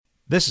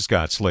This is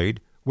Scott Slade,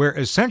 where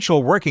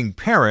essential working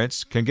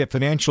parents can get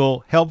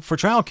financial help for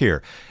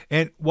childcare.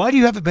 And why do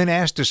you haven't been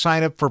asked to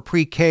sign up for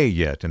pre-K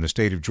yet in the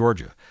state of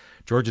Georgia?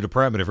 Georgia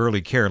Department of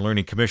Early Care and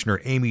Learning Commissioner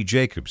Amy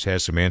Jacobs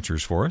has some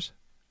answers for us.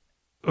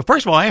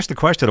 First of all, I asked the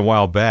question a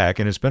while back,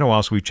 and it's been a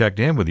while since we checked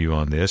in with you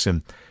on this.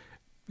 And,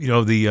 you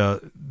know,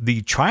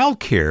 the child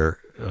care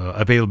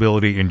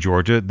availability in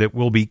Georgia that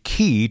will be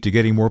key to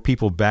getting more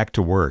people back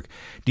to work.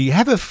 Do you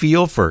have a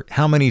feel for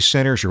how many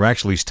centers are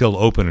actually still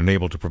open and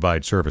able to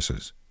provide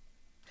services?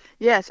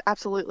 Yes,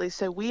 absolutely.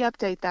 So we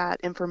update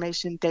that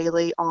information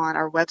daily on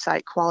our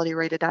website,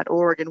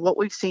 qualityrated.org. And what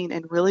we've seen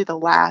in really the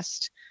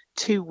last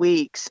 2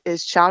 weeks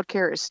is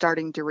childcare is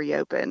starting to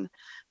reopen.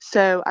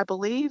 So I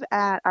believe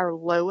at our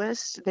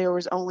lowest, there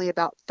was only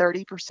about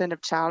 30%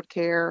 of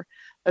childcare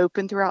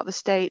open throughout the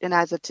state. And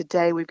as of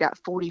today, we've got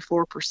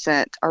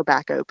 44% are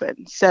back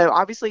open. So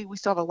obviously we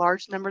still have a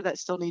large number that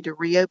still need to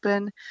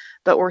reopen,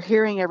 but we're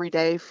hearing every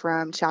day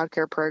from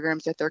childcare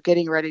programs that they're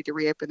getting ready to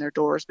reopen their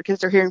doors because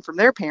they're hearing from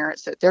their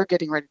parents that they're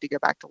getting ready to go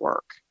back to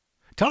work.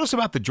 Tell us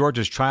about the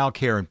Georgia's Child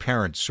Care and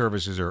Parent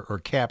Services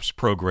or CAPS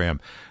program.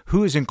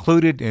 Who is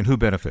included and who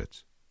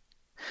benefits?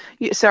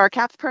 Yeah, so our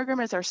CAPS program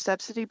is our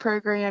subsidy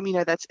program. You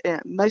know, that's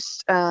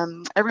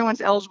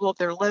everyone's eligible if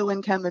they're low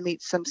income and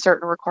meet some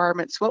certain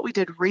requirements. What we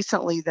did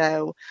recently,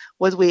 though,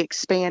 was we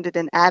expanded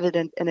and added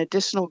an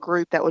additional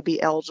group that would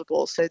be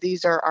eligible. So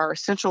these are our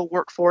essential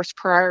workforce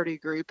priority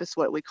group is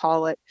what we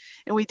call it.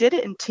 And we did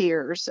it in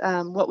tiers.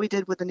 What we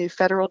did with the new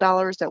federal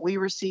dollars that we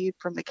received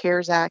from the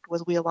CARES Act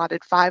was we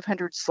allotted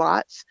 500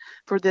 slots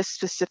for this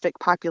specific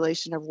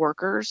population of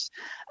workers.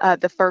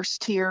 The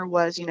first tier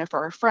was, you know,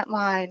 for our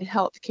frontline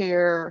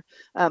healthcare,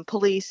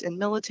 police and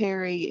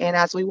military. And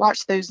as we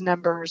watched those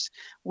numbers,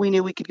 we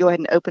knew we could go ahead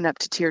and open up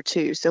to tier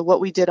 2. So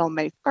what we did on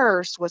May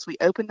 1st was we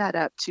opened that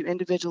up to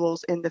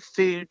individuals in the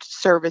food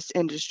service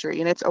industry.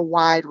 And it's a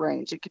wide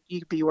range. You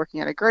could be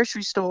working at a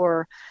grocery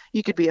store,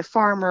 you could be a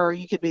farmer,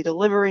 you could be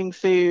delivering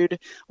food,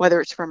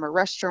 whether it's from a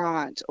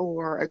restaurant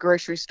or a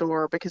grocery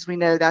store, because we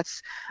know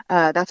that's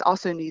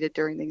also needed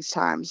during these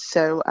times.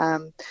 So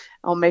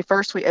on May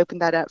 1st, we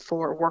opened that up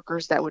for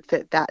workers that would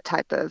fit that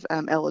type of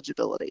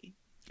eligibility.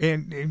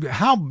 And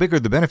how big are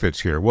the benefits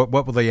here? What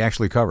will they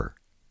actually cover?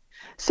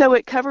 So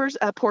it covers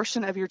a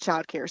portion of your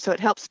child care. So it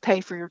helps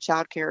pay for your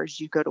child care as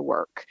you go to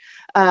work.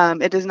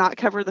 It does not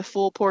cover the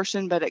full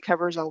portion, but it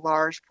covers a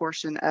large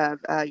portion of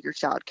your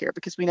child care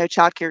because we know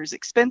child care is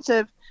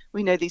expensive.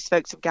 We know these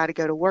folks have got to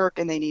go to work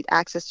and they need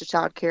access to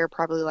child care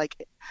probably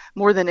like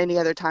more than any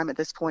other time at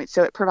this point.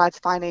 So it provides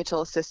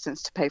financial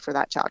assistance to pay for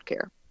that child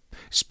care.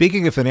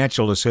 Speaking of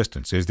financial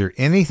assistance, is there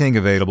anything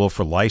available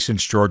for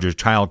licensed Georgia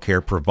child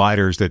care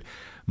providers that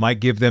might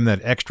give them that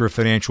extra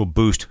financial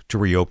boost to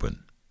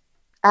reopen?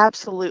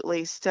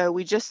 Absolutely. So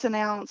we just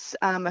announced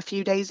a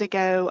few days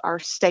ago our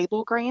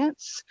stable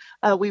grants.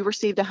 We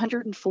received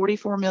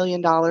 $144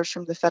 million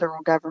from the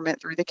federal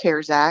government through the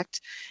CARES Act.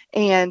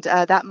 And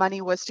that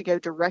money was to go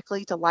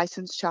directly to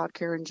licensed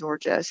childcare in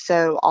Georgia.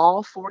 So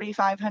all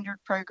 4,500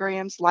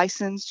 programs,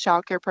 licensed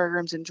childcare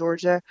programs in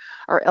Georgia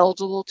are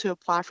eligible to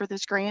apply for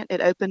this grant.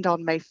 It opened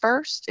on May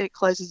 1st. It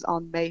closes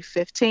on May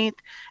 15th.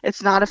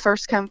 It's not a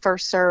first come,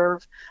 first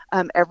serve.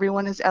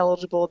 Everyone is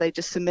eligible. They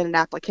just submit an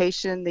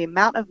application. The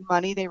amount of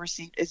money they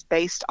received is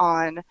based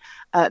on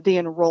the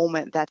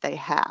enrollment that they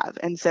have.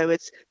 And so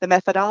the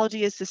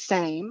methodology is the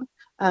same,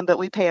 but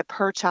we pay a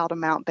per child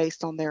amount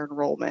based on their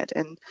enrollment.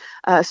 And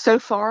so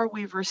far,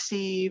 we've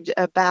received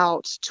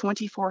about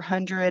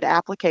 2,400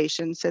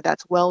 applications. So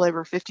that's well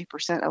over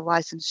 50% of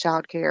licensed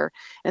childcare.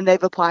 And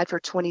they've applied for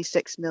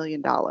 $26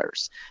 million.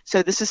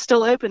 So this is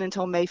still open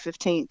until May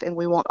 15th. And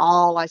we want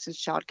all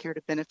licensed childcare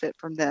to benefit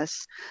from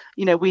this.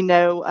 You know, we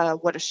know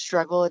what a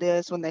struggle it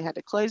is when they had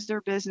to close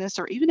their business,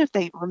 or even if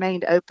they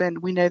remained open,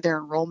 we know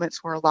their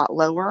enrollments were a lot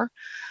lower.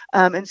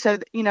 And so,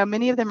 you know,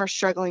 many of them are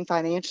struggling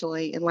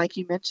financially. And like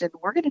you mentioned,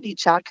 we're going to need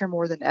childcare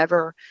more than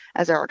ever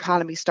as our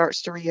economy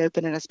starts to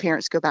reopen and as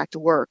parents go back to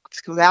work.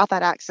 Without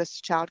that access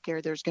to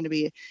childcare, there's going to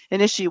be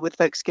an issue with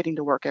folks getting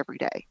to work every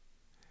day.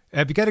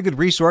 Have you got a good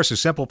resource, a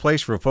simple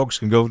place where folks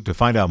can go to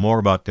find out more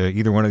about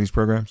either one of these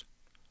programs?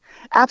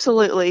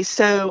 Absolutely.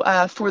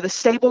 So for the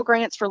stable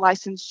grants for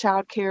licensed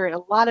childcare,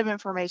 a lot of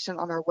information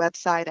on our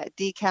website at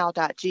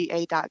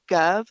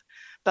decal.ga.gov.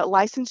 But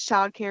licensed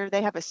childcare,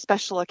 they have a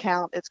special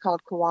account. It's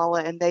called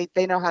Koala, and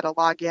they know how to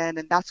log in,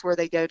 and that's where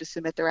they go to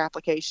submit their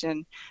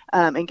application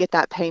and get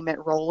that payment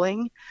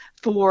rolling.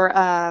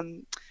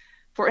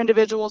 For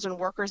individuals and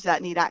workers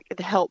that need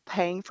help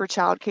paying for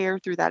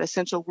childcare through that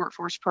essential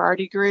workforce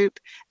priority group,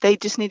 they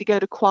just need to go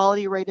to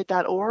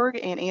qualityrated.org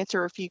and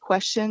answer a few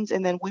questions,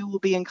 and then we will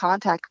be in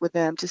contact with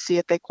them to see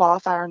if they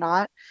qualify or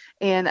not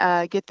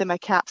and get them a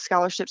CAP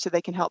scholarship so they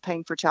can help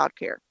paying for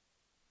childcare.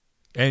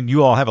 And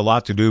you all have a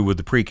lot to do with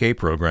the pre-K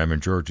program in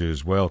Georgia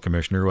as well,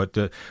 Commissioner.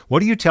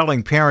 What are you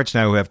telling parents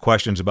now who have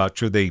questions about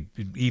should they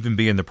even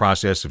be in the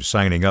process of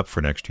signing up for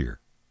next year?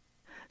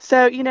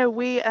 So,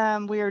 we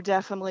are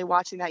definitely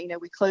watching that.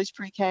 We closed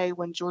pre-K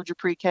when Georgia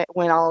pre-K,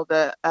 when all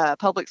the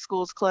public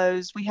schools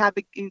closed. We have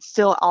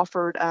still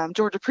offered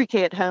Georgia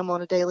pre-K at home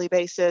on a daily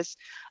basis.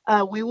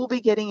 We will be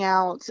getting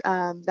out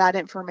that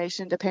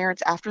information to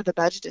parents after the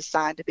budget is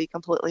signed, to be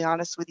completely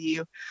honest with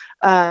you.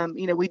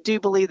 We do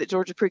believe that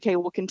Georgia pre-K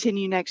will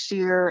continue next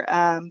year,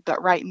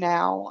 but right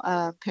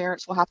now,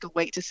 parents will have to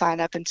wait to sign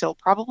up until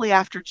probably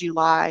after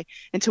July,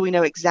 until we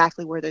know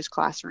exactly where those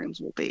classrooms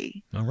will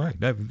be. All right.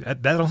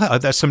 That'll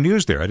help. That's some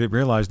news there. I didn't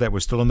realize that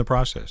was still in the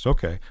process.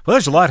 Okay. Well,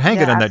 there's a lot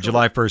hanging on that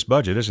July 1st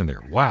budget, isn't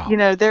there? Wow.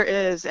 There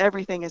is.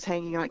 Everything is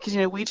hanging on it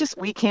because,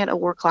 we can't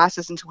award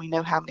classes until we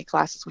know how many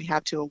classes we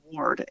have to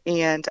award.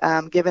 And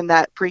given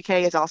that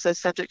pre-K is also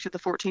subject to the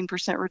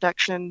 14%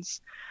 reductions,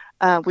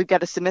 we've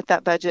got to submit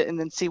that budget and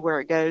then see where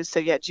it goes. So,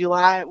 yeah,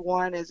 July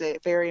 1 is a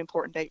very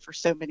important date for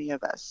so many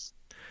of us.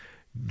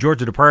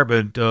 Georgia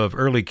Department of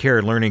Early Care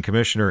and Learning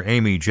Commissioner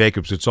Amy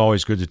Jacobs, it's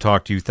always good to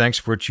talk to you. Thanks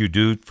for what you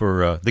do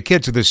for the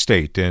kids of this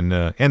state and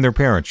their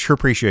parents. Sure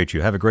appreciate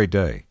you. Have a great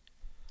day.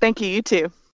 Thank you. You too.